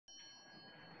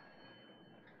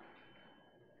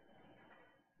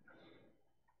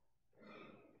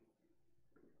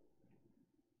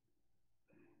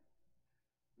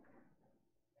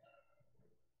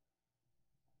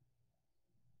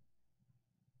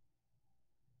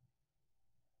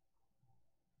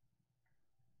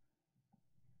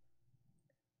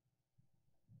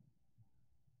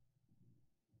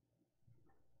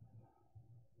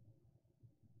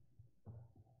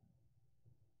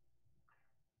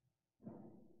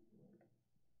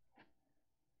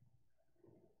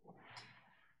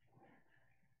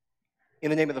In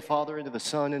the name of the Father, and of the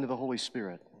Son, and of the Holy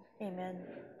Spirit. Amen.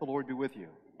 The Lord be with you.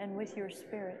 And with your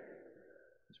spirit.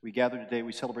 As we gather today,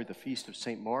 we celebrate the feast of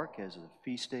St. Mark. As a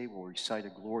feast day, we'll recite a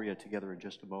Gloria together in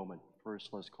just a moment. First,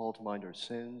 let's call to mind our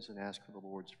sins and ask for the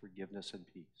Lord's forgiveness and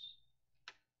peace.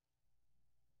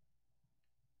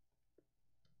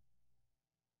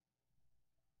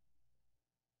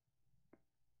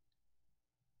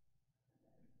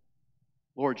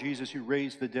 Lord Jesus, you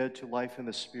raised the dead to life in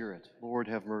the Spirit. Lord,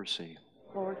 have mercy.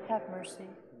 Lord, have mercy.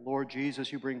 Lord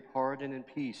Jesus, you bring pardon and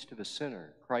peace to the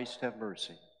sinner. Christ, have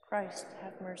mercy. Christ,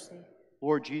 have mercy.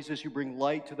 Lord Jesus, you bring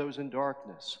light to those in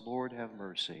darkness. Lord, have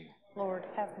mercy. Lord,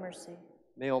 have mercy.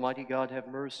 May Almighty God have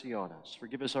mercy on us,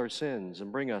 forgive us our sins,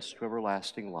 and bring us to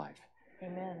everlasting life.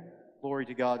 Amen. Glory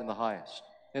to God in the highest.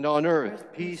 And on earth,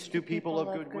 peace to people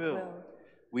of goodwill.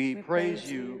 We praise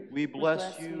you, we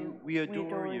bless you, we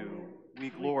adore you, we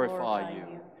glorify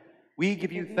you. We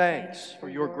give you thanks for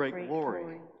your great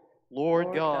glory.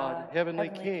 Lord God, heavenly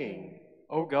King,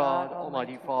 O God,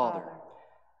 Almighty Father,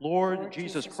 Lord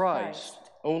Jesus Christ,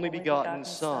 only begotten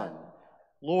Son,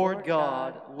 Lord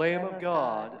God, Lamb of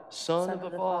God, Son of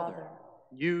the Father,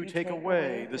 you take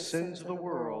away the sins of the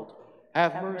world,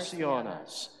 have mercy on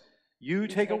us. You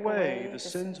take away the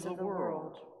sins of the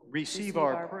world, receive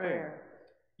our prayer.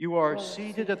 You are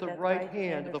seated at the right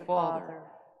hand of the Father,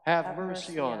 have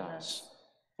mercy on us.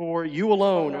 For you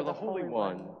alone are the Holy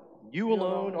One, you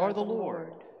alone are the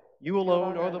Lord, you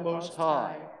alone are the Most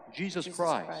High, Jesus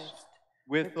Christ,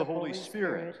 with the Holy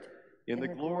Spirit, in the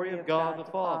glory of God the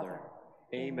Father.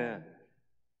 Amen.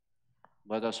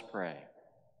 Let us pray.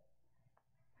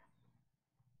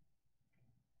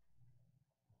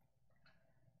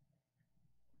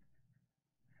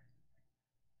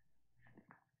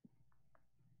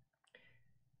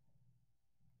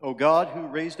 O God, who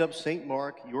raised up St.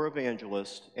 Mark, your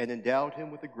evangelist, and endowed him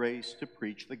with the grace to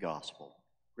preach the gospel,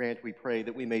 grant, we pray,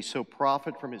 that we may so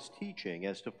profit from his teaching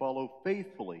as to follow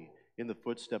faithfully in the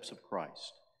footsteps of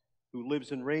Christ, who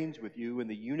lives and reigns with you in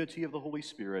the unity of the Holy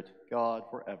Spirit, God,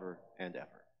 forever and ever.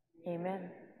 Amen.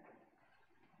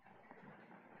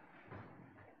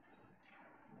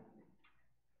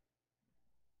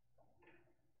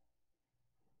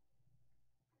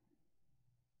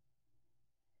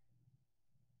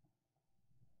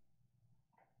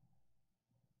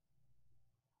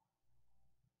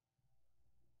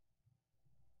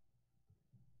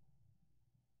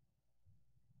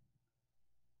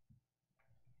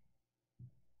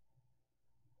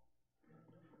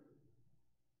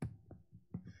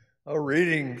 A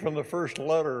reading from the first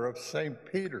letter of St.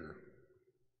 Peter.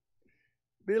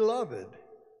 Beloved,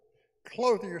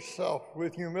 clothe yourself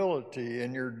with humility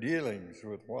in your dealings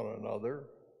with one another.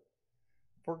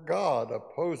 For God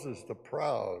opposes the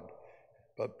proud,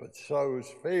 but bestows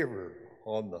favor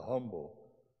on the humble.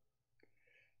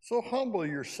 So humble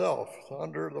yourself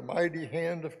under the mighty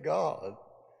hand of God,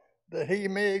 that he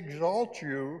may exalt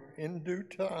you in due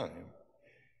time.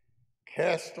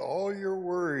 Cast all your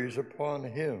worries upon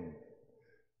him,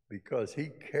 because he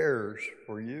cares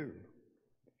for you.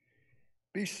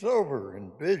 Be sober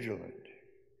and vigilant.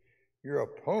 Your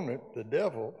opponent, the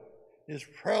devil, is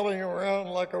prowling around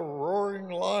like a roaring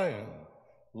lion,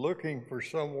 looking for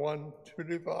someone to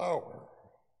devour.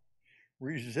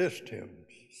 Resist him,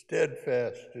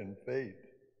 steadfast in faith,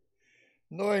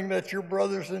 knowing that your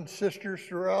brothers and sisters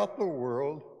throughout the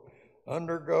world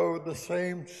undergo the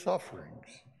same sufferings.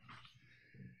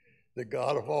 The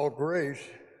God of all grace,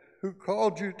 who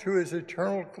called you to his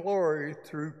eternal glory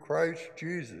through Christ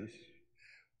Jesus,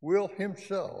 will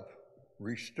himself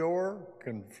restore,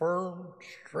 confirm,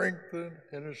 strengthen,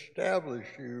 and establish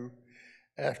you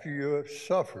after you have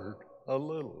suffered a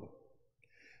little.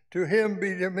 To him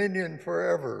be dominion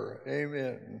forever.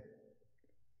 Amen.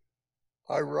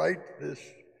 I write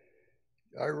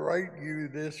you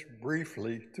this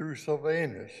briefly through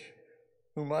Silvanus,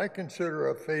 whom I consider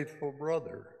a faithful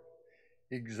brother,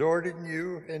 exhorting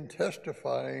you and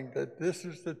testifying that this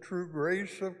is the true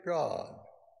grace of God.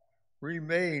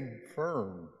 Remain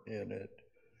firm in it.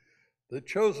 The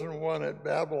chosen one at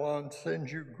Babylon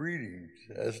sends you greetings,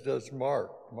 as does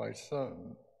Mark, my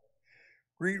son.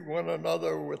 Greet one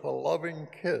another with a loving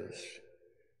kiss.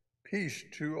 Peace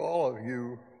to all of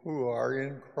you who are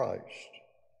in Christ.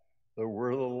 The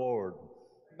word of the Lord.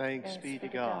 Thanks be to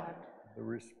God. The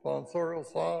responsorial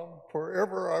psalm,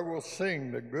 forever I will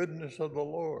sing the goodness of the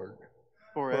Lord.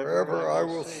 Forever I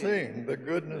will sing the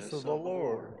goodness of the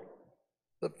Lord.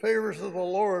 The favors of the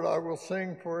Lord I will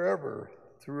sing forever.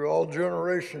 Through all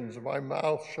generations my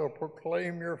mouth shall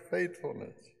proclaim your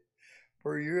faithfulness.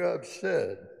 For you have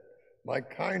said, my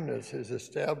kindness is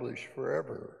established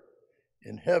forever.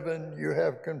 In heaven you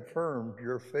have confirmed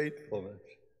your faithfulness.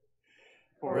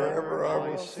 Forever I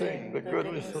will sing the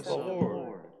goodness of the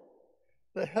Lord.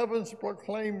 The heavens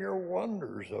proclaim your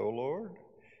wonders, O Lord,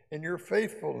 and your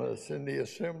faithfulness in the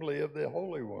assembly of the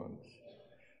holy ones.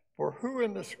 For who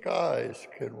in the skies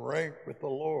can rank with the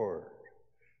Lord?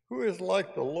 Who is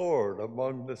like the Lord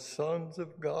among the sons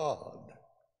of God?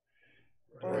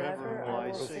 Forever I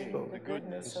will sing the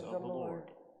goodness of the Lord.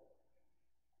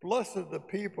 Blessed the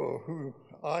people who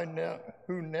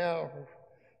now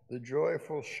the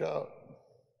joyful shout.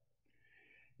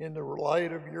 In the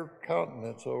light of your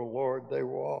countenance, O Lord, they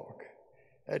walk.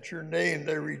 At your name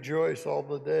they rejoice all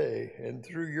the day, and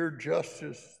through your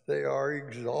justice they are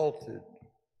exalted.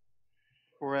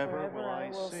 Forever will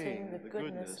I sing the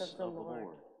goodness of the Lord.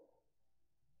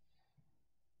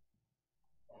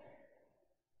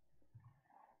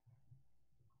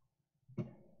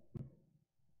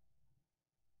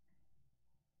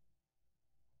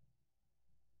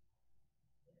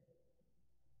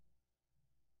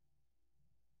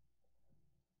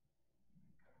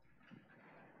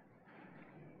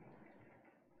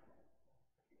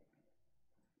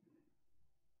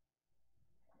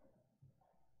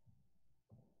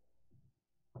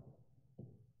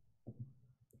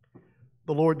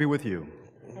 The Lord be with you.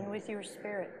 And with your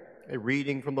spirit. A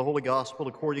reading from the Holy Gospel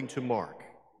according to Mark.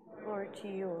 Glory to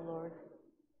you, O Lord.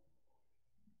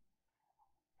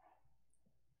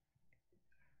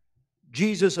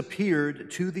 Jesus appeared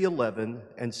to the 11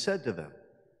 and said to them,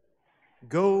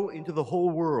 "Go into the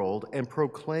whole world and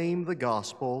proclaim the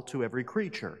gospel to every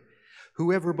creature.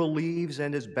 Whoever believes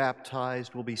and is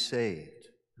baptized will be saved.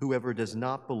 Whoever does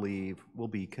not believe will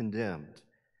be condemned.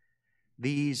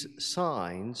 These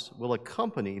signs will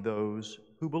accompany those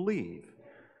who believe.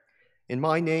 In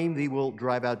my name they will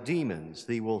drive out demons,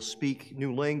 they will speak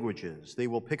new languages, they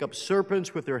will pick up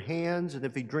serpents with their hands, and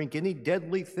if they drink any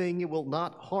deadly thing, it will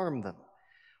not harm them.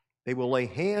 They will lay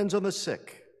hands on the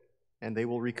sick, and they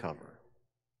will recover."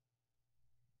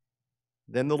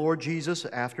 Then the Lord Jesus,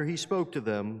 after he spoke to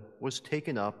them, was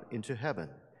taken up into heaven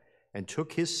and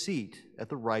took his seat at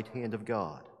the right hand of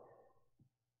God.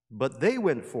 But they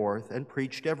went forth and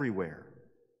preached everywhere,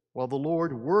 while the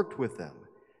Lord worked with them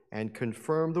and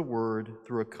confirmed the word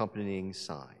through accompanying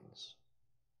signs.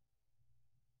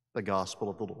 The Gospel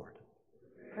of the Lord.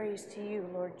 Praise to you,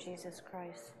 Lord Jesus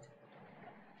Christ.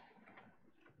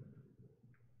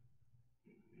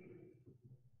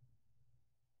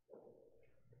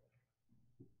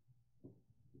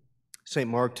 St.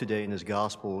 Mark today in his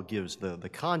Gospel gives the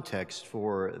context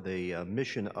for the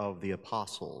mission of the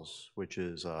apostles, which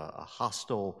is a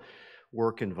hostile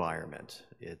work environment.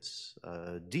 It's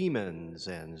demons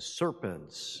and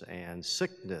serpents and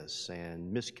sickness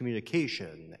and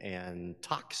miscommunication and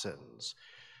toxins.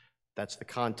 That's the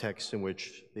context in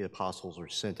which the apostles are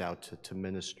sent out to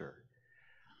minister.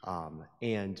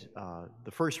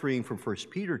 The first reading from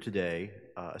 1 Peter today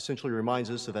essentially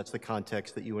reminds us that that's the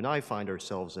context that you and I find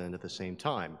ourselves in at the same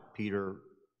time. Peter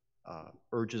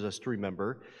urges us to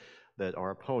remember that our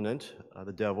opponent,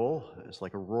 the devil, is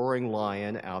like a roaring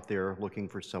lion out there looking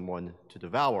for someone to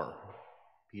devour.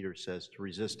 Peter says to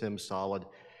resist him solid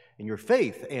in your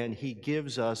faith, and he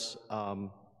gives us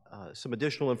some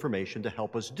additional information to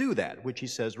help us do that, which he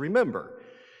says, remember,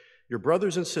 your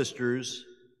brothers and sisters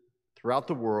throughout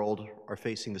the world are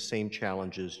facing the same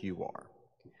challenges you are.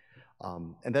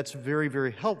 And that's very,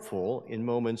 very helpful in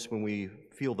moments when we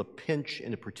feel the pinch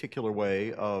in a particular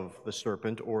way of the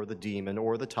serpent or the demon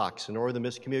or the toxin or the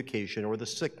miscommunication or the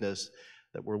sickness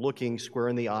that we're looking square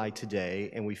in the eye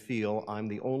today, and we feel I'm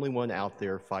the only one out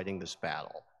there fighting this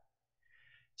battle.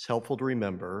 It's helpful to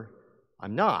remember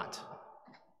I'm not.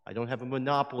 I don't have a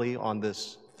monopoly on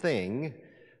this thing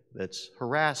that's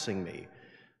harassing me.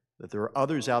 That there are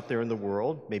others out there in the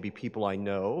world, maybe people I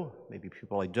know, maybe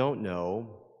people I don't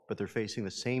know, but they're facing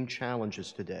the same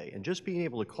challenges today. And just being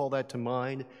able to call that to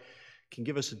mind can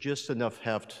give us just enough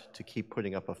heft to keep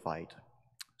putting up a fight.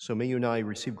 So may you and I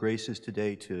receive graces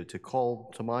today to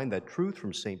call to mind that truth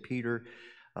from St. Peter,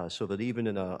 so that even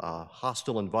in a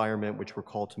hostile environment which we're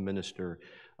called to minister,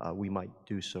 we might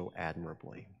do so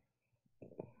admirably.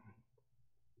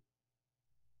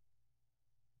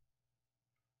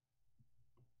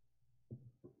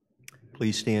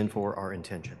 Please stand for our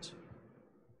intentions.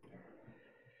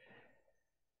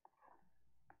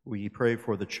 We pray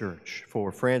for the Church,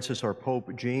 for Francis our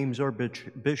Pope, James our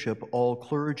Bishop, all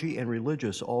clergy and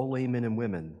religious, all laymen and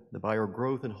women, that by our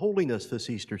growth and holiness this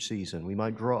Easter season we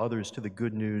might draw others to the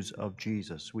good news of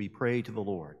Jesus. We pray to the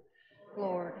Lord.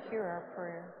 Lord, hear our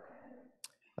prayer.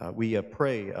 We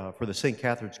pray for the St.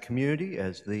 Catherine's community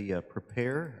as they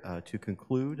prepare to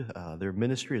conclude their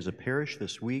ministry as a parish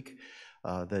this week,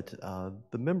 that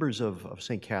the members of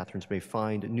St. Catherine's may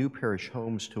find new parish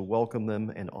homes to welcome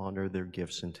them and honor their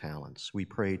gifts and talents. We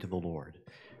pray to the Lord.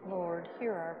 Lord,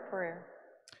 hear our prayer.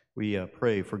 We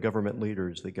pray for government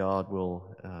leaders that God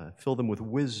will fill them with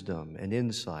wisdom and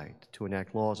insight to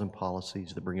enact laws and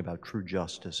policies that bring about true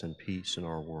justice and peace in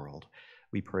our world.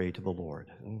 We pray to the Lord.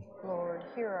 Lord,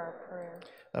 hear our prayer.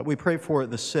 We pray for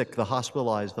the sick, the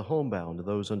hospitalized, the homebound,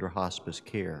 those under hospice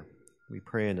care. We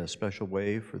pray in a special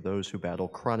way for those who battle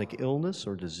chronic illness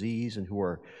or disease and who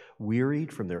are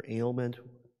wearied from their ailment.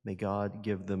 May God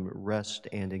give them rest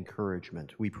and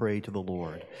encouragement. We pray to the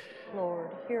Lord.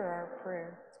 Lord, hear our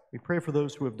prayer. We pray for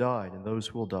those who have died and those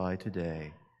who will die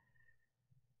today.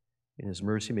 In His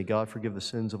mercy, may God forgive the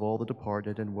sins of all the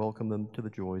departed and welcome them to the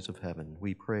joys of heaven.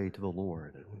 We pray to the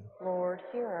Lord. Lord,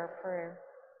 hear our prayer.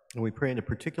 And we pray in a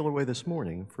particular way this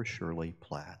morning for Shirley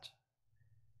Platt.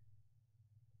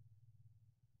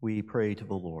 We pray to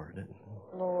the Lord.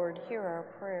 Lord, hear our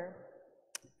prayer.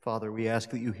 Father, we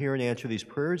ask that you hear and answer these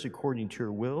prayers according to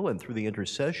your will, and through the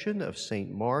intercession of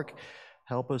St. Mark,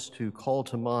 help us to call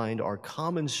to mind our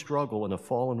common struggle in a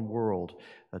fallen world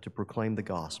to proclaim the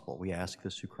gospel. We ask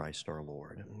this through Christ our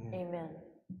Lord. Amen.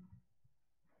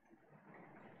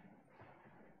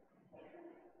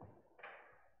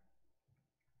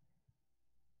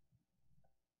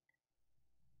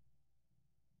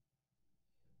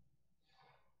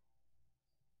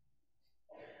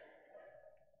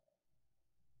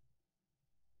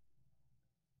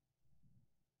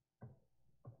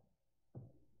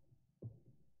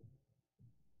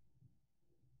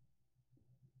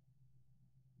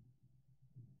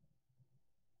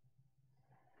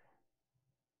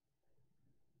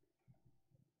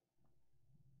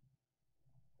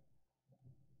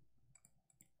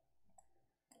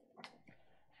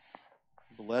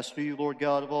 Blessed are you, Lord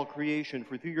God of all creation,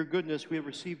 for through your goodness we have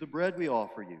received the bread we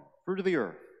offer you, fruit of the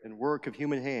earth and work of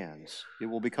human hands. It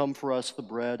will become for us the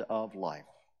bread of life.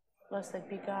 Blessed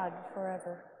be God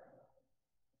forever.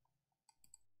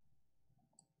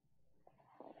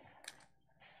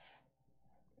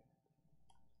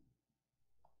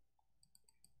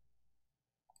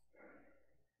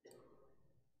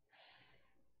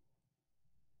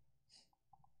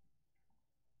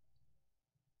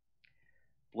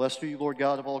 Blessed are you, Lord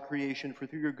God of all creation, for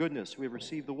through your goodness we have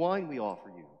received the wine we offer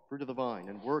you, fruit of the vine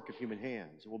and work of human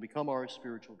hands. It will become our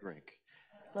spiritual drink.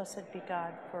 Blessed be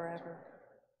God forever.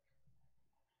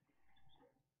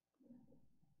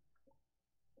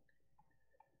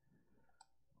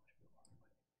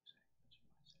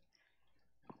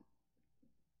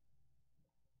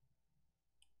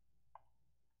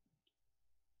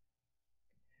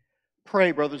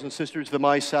 Pray, brothers and sisters, that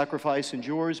my sacrifice and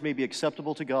yours may be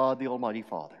acceptable to God, the Almighty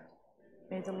Father.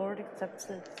 May the Lord accept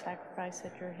the sacrifice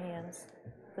at your hands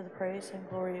for the praise and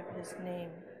glory of his name,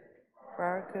 for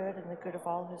our good and the good of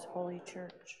all his holy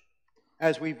church.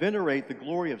 As we venerate the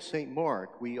glory of St.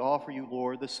 Mark, we offer you,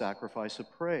 Lord, the sacrifice of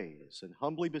praise and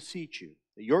humbly beseech you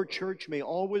that your church may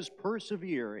always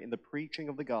persevere in the preaching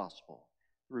of the gospel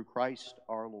through Christ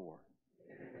our Lord.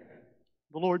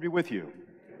 The Lord be with you.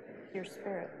 Your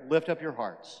spirit. Lift up your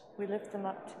hearts. We lift them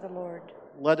up to the Lord.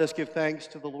 Let us give thanks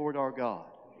to the Lord our God.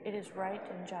 It is right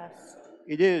and just.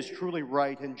 It is truly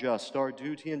right and just, our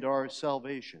duty and our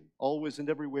salvation, always and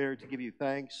everywhere to give you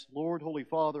thanks, Lord, Holy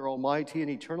Father, Almighty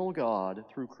and eternal God,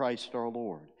 through Christ our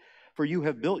Lord. For you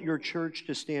have built your church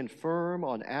to stand firm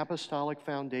on apostolic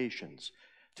foundations,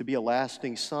 to be a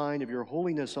lasting sign of your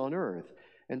holiness on earth,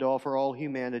 and to offer all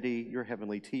humanity your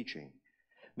heavenly teaching.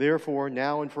 Therefore,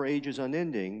 now and for ages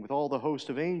unending, with all the host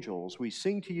of angels, we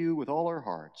sing to you with all our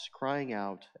hearts, crying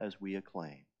out as we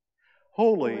acclaim.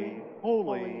 Holy,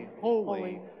 holy,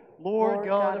 holy, Lord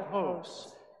God of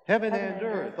hosts, heaven and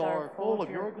earth are full of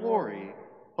your glory.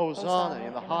 Hosanna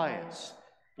in the highest.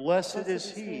 Blessed is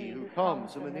he who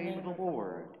comes in the name of the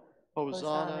Lord.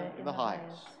 Hosanna in the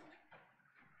highest.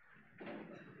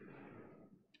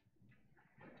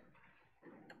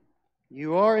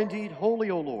 You are indeed holy,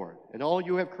 O Lord, and all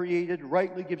you have created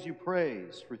rightly gives you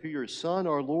praise. For through your Son,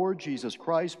 our Lord Jesus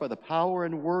Christ, by the power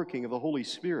and working of the Holy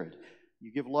Spirit,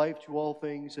 you give life to all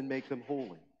things and make them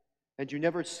holy. And you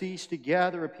never cease to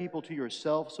gather a people to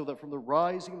yourself, so that from the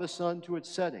rising of the sun to its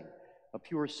setting, a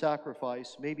pure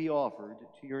sacrifice may be offered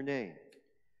to your name.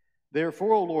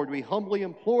 Therefore, O Lord, we humbly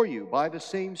implore you, by the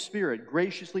same Spirit,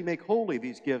 graciously make holy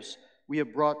these gifts we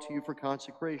have brought to you for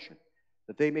consecration,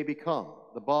 that they may become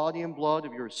the body and blood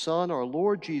of your Son, our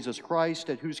Lord Jesus Christ,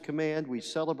 at whose command we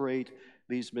celebrate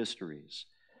these mysteries.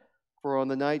 For on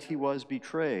the night he was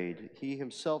betrayed, he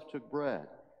himself took bread,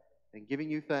 and giving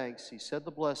you thanks, he said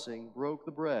the blessing, broke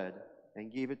the bread,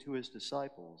 and gave it to his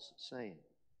disciples, saying,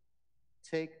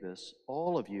 "Take this,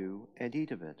 all of you, and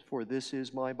eat of it, for this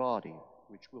is my body,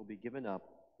 which will be given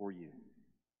up for you."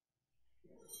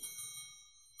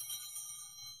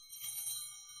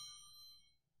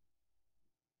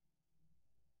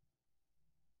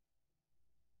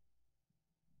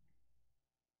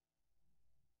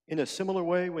 In a similar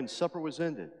way, when supper was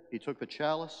ended, he took the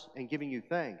chalice, and giving you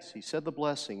thanks, he said the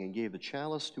blessing, and gave the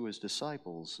chalice to his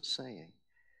disciples, saying,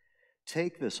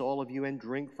 "Take this, all of you, and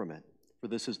drink from it, for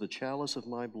this is the chalice of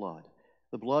my blood,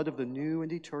 the blood of the new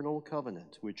and eternal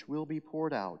covenant, which will be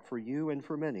poured out for you and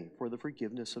for many for the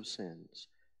forgiveness of sins.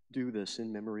 Do this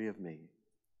in memory of me."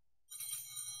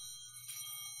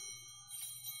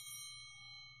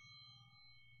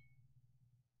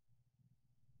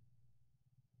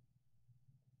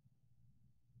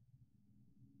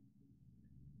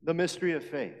 The mystery of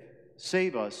faith.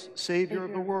 Save us, Savior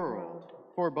of the world,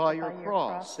 for by your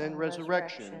cross and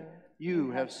resurrection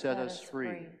you have set us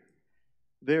free.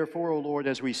 Therefore, O Lord,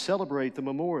 as we celebrate the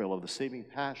memorial of the saving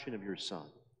passion of your Son,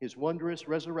 his wondrous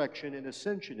resurrection and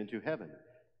ascension into heaven,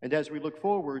 and as we look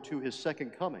forward to his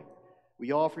second coming,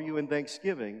 we offer you in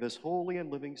thanksgiving this holy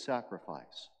and living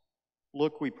sacrifice.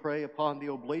 Look, we pray, upon the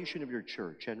oblation of your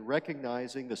church, and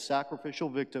recognizing the sacrificial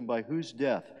victim by whose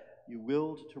death you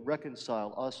willed to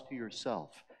reconcile us to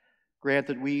yourself. Grant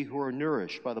that we who are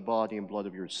nourished by the body and blood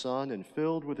of your Son and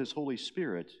filled with his Holy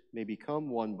Spirit may become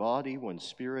one body, one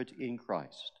spirit in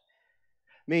Christ.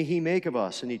 May he make of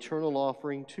us an eternal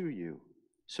offering to you,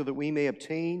 so that we may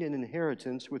obtain an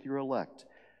inheritance with your elect,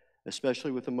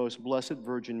 especially with the most blessed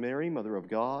Virgin Mary, Mother of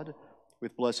God,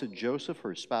 with blessed Joseph,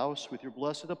 her spouse, with your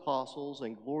blessed apostles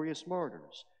and glorious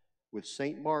martyrs, with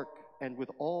Saint Mark, and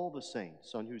with all the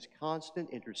saints on whose constant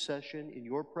intercession in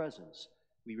your presence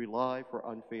we rely for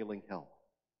unfailing help.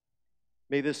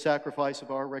 May this sacrifice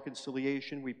of our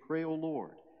reconciliation, we pray, O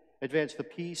Lord, advance the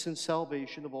peace and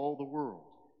salvation of all the world.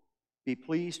 Be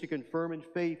pleased to confirm in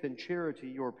faith and charity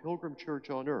your pilgrim church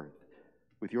on earth,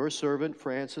 with your servant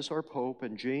Francis our Pope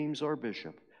and James our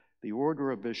Bishop, the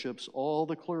order of bishops, all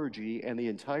the clergy, and the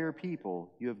entire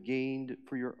people you have gained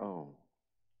for your own.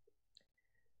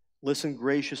 Listen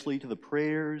graciously to the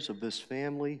prayers of this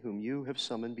family whom you have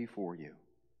summoned before you.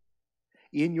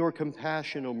 In your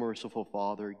compassion, O merciful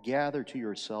Father, gather to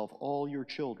yourself all your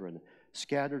children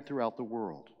scattered throughout the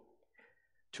world.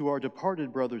 To our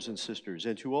departed brothers and sisters,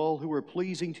 and to all who are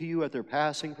pleasing to you at their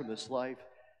passing from this life,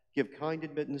 give kind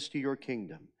admittance to your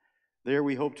kingdom. There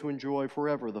we hope to enjoy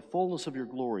forever the fullness of your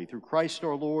glory, through Christ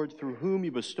our Lord, through whom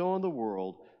you bestow on the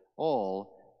world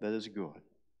all that is good.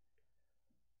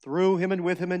 Through him and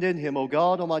with him and in him, O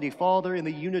God, Almighty Father, in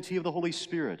the unity of the Holy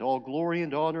Spirit, all glory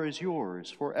and honor is yours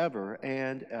forever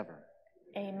and ever.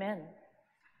 Amen.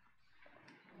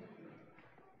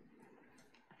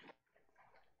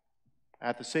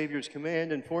 At the Savior's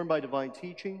command, informed by divine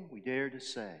teaching, we dare to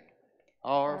say,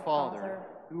 Our Father,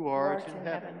 who art in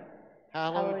heaven,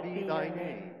 hallowed be thy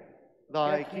name.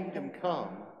 Thy kingdom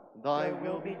come, thy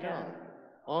will be done,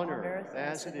 on earth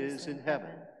as it is in heaven.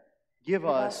 Give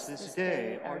us this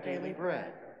day our daily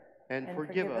bread, and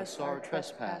forgive us our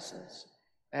trespasses,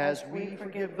 as we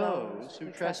forgive those who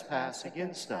trespass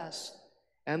against us.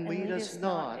 And lead us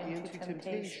not into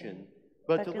temptation,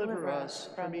 but deliver us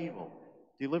from evil.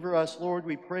 Deliver us, Lord,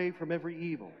 we pray, from every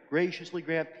evil. Graciously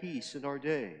grant peace in our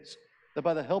days, that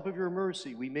by the help of your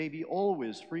mercy we may be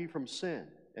always free from sin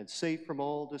and safe from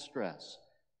all distress,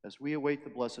 as we await the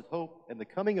blessed hope and the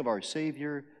coming of our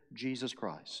Savior, Jesus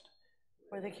Christ.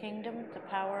 For the kingdom, the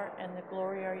power, and the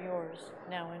glory are yours,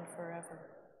 now and forever.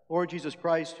 Lord Jesus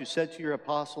Christ, who said to your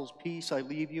apostles, Peace I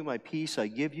leave you, my peace I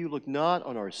give you, look not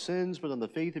on our sins, but on the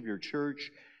faith of your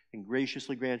church, and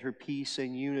graciously grant her peace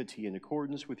and unity in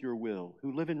accordance with your will,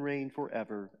 who live and reign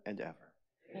forever and ever.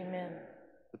 Amen.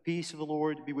 The peace of the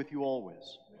Lord be with you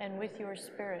always. And with your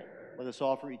spirit. Let us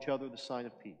offer each other the sign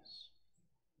of peace.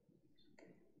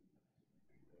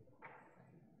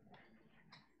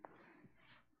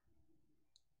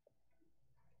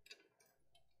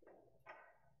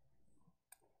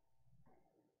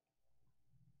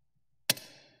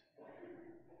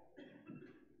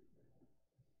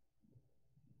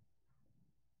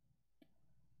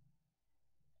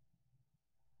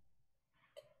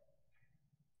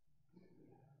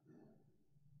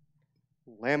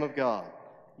 Lamb of God,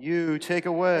 you take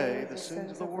away the sins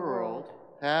of the world,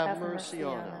 have mercy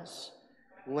on us.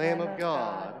 Lamb of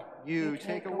God, you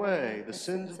take away the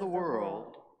sins of the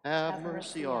world, have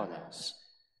mercy on us.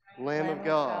 Lamb of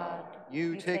God,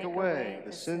 you take away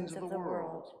the sins of the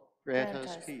world, Grant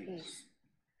us peace.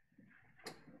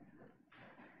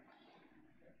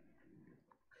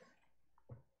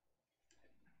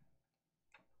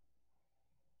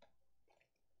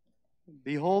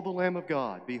 Behold the Lamb of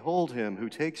God. Behold him who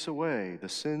takes away the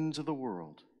sins of the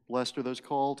world. Blessed are those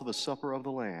called to the supper of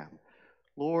the Lamb.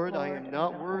 Lord, I am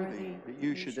not worthy that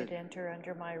you should enter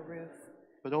under my roof,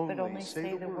 but only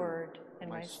say the word, and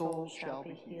my soul shall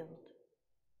be healed.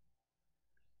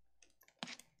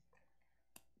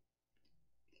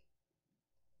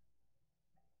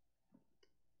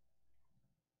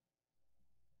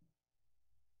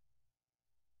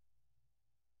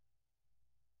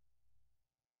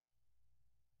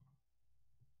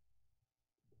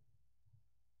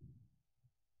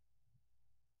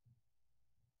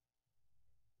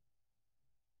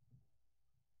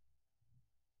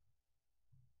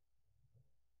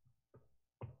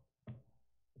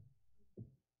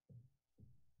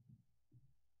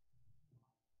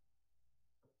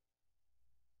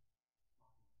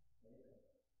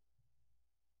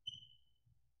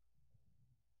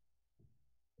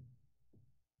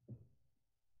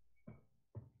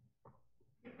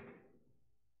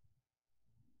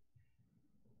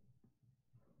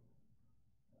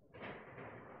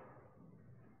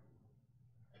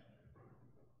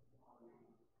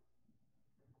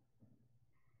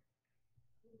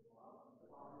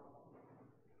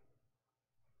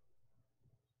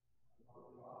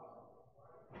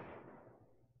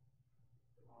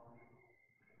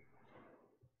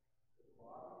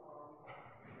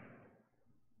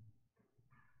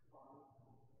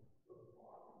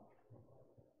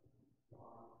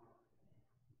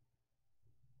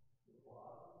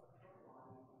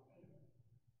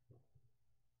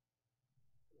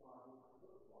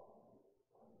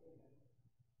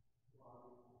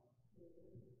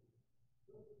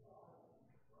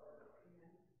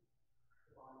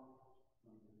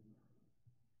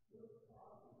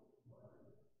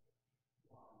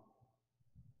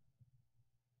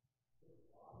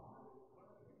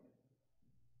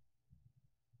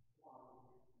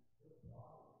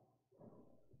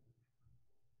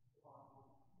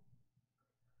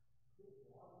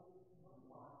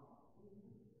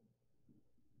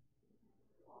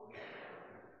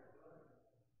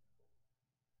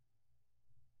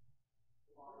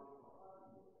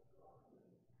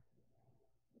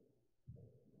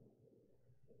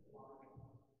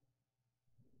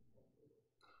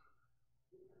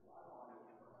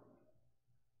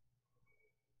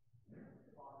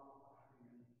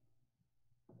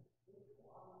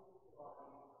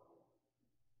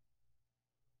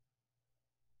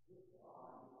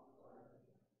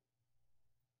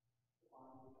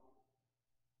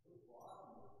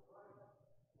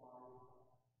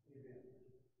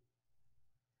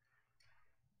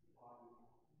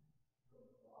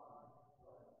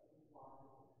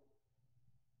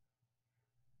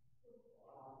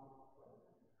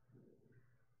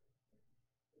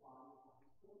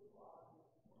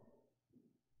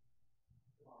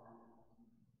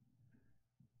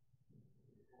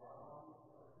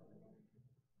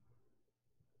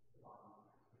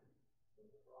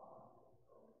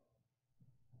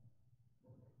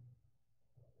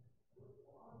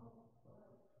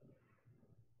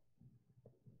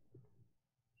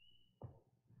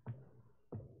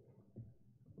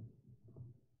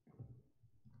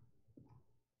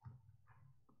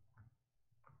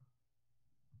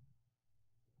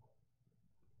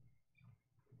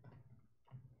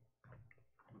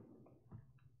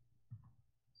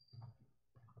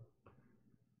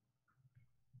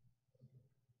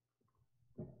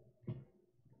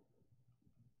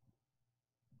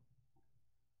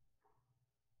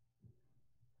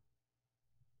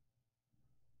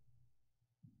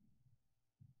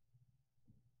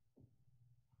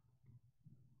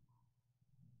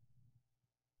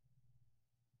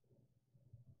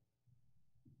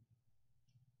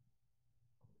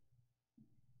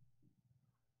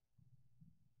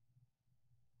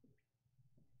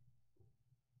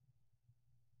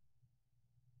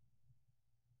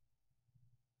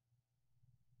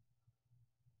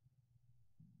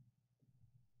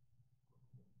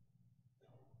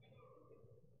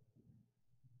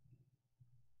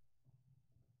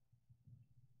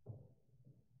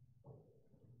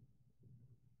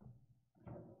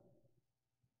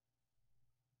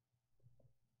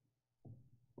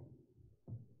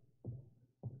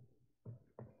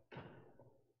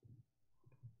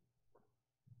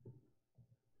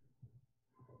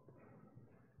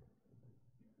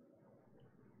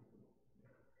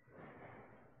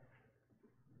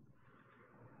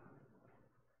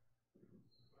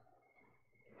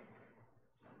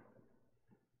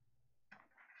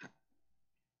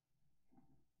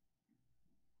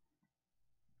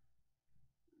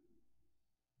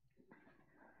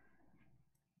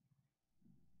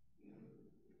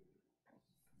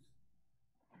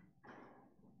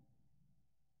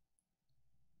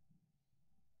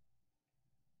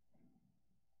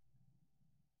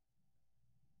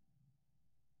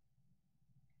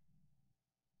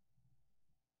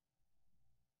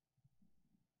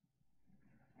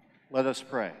 Let us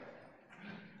pray.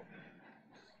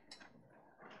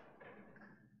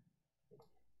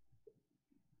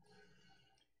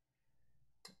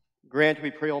 Grant,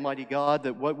 we pray, Almighty God,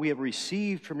 that what we have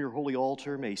received from your holy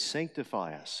altar may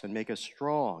sanctify us and make us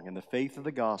strong in the faith of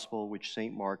the gospel which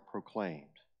St. Mark proclaimed,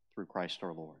 through Christ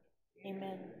our Lord.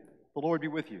 Amen. The Lord be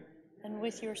with you. And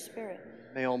with your spirit.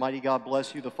 May Almighty God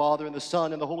bless you, the Father, and the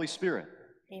Son, and the Holy Spirit.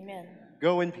 Amen.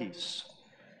 Go in peace.